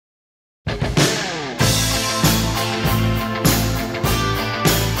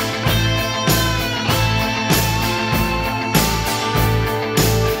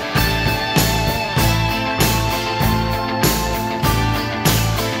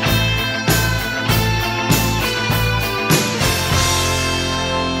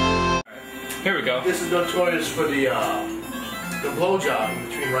we go. This is notorious for the blowjob in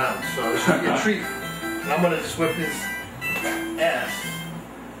between rounds, so this should be a treat. And I'm gonna just whip his ass.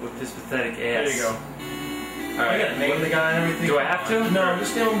 With this pathetic ass. There you go. Alright. I gotta name the guy and everything. Do I have to? No,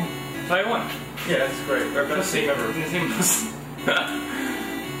 just give him. Play one. Yeah, that's great. Best team ever.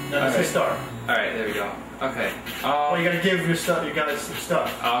 Now let's start. Alright, there we go. Okay. Well, you gotta give your guys some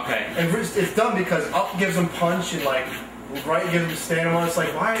stuff. Okay. And it's done because up gives them punch and like right gives them stamina. It's like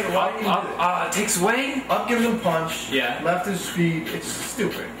why do you do this? It takes away? Up gives them punch. Yeah. Left is speed. It's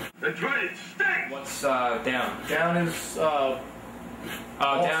stupid. That's right, it stinks! What's down? Down is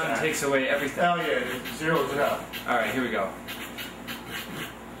down takes away everything. Oh yeah, zeros it out. Alright, here we go.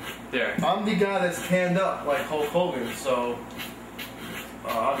 There. I'm the guy that's canned up like Hulk Hogan, so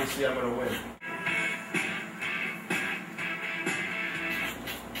obviously I'm gonna win.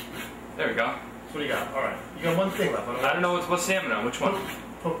 There we go. So what do you got? Alright. You got one thing left. I don't know what's stamina. Which one?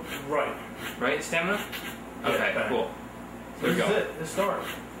 Right. Right? Stamina? Okay, Yeah, cool. There we go. This is it. Let's start.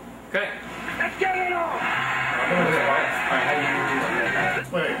 Okay. Let's get it on! Alright, how do you do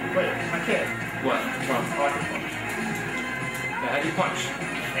that? Wait, I can't. What? Come on, I can punch. Yeah, how do you punch?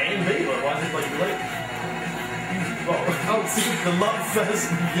 A and B, but why is it like late? Oh, see, the love fest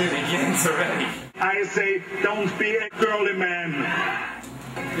Begins already. I say, don't be a girly man.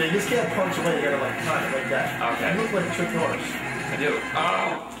 Yeah, you just can't punch away, you gotta like time it like that. Okay. You look like Chuck Norris. I do.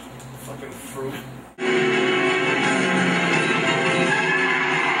 Oh! Fucking fruit.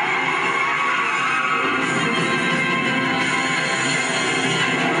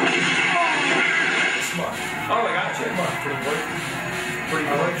 Smart. Oh, I got you. Come on, pretty boy. Pretty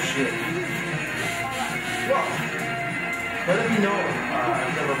boy. Oh, shit. Well, let it be known,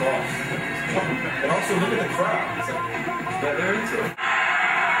 I've never lost. And also, look at the crowd. It's like, Yeah, they're into it.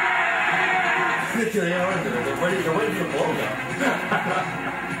 they are into it. They're waiting for the blowjob.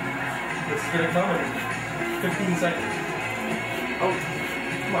 This is gonna come in 15 seconds. Oh,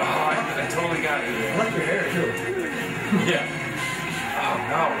 come on. Oh, I totally got you I there. like your hair, too. Yeah. Oh,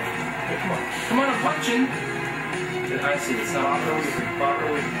 no. Hey, come on. Come on, I'm punching. I see, it's not. Barker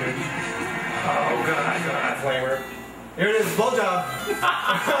with the bitch. Oh, God. Flamer. Here it is, blowjob.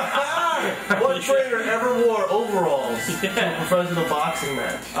 What trainer ever wore overalls to a professional boxing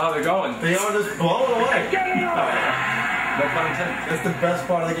match? Oh, they're going. They are just blown away. Get it on! No fun intended. That's the best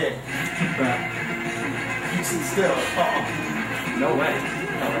part of the game. You sit still. Oh. No way.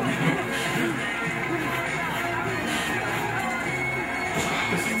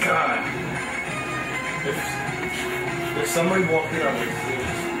 God. If somebody walked in on this, they would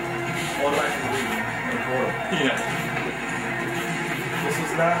just automatically leave and portal. Yeah. This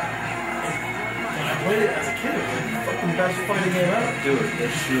is not. I played it as a kid. It was like the fucking best fighting game ever. Dude,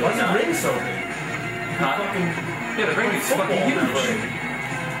 it's really Why is the not. ring so big? Huh? Fucking. Yeah, the ring is football fucking huge. in that ring.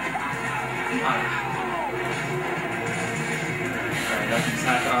 Alright, nothing's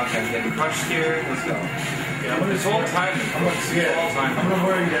happening. Okay, I'm getting crushed here. Let's go. Yeah, I'm gonna It's all time. I'm gonna see it. All time. I'm gonna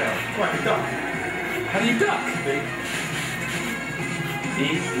wear you down. Come on, you duck. How do you duck? Big,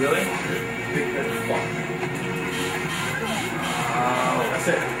 E? Really? big as fuck. Oh. That's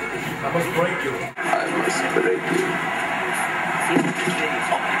it. I must break you. I must break you.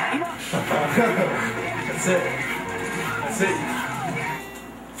 That's it. That's it.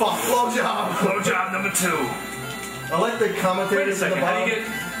 Fuck, blowjob. Blowjob number 2. I like the Wait a commentators in the second, how do bottom. you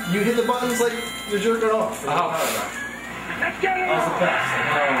get... You hit the buttons like you're jerking off. Oh. Let's get it That was on! the best.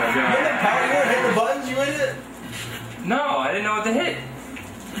 Oh my You know God. that power you hit the buttons, you idiot? No, I didn't know what to hit.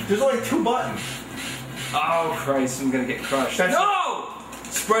 There's only 2 buttons. Oh, Christ, I'm gonna get crushed. That's- No!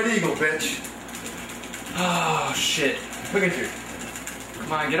 Spread eagle, bitch. Oh, shit. Look at you.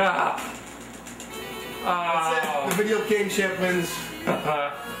 Come on, get up. That's it. The Oh. video game champ wins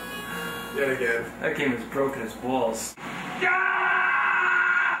yet again. That game is broken as balls. Yeah!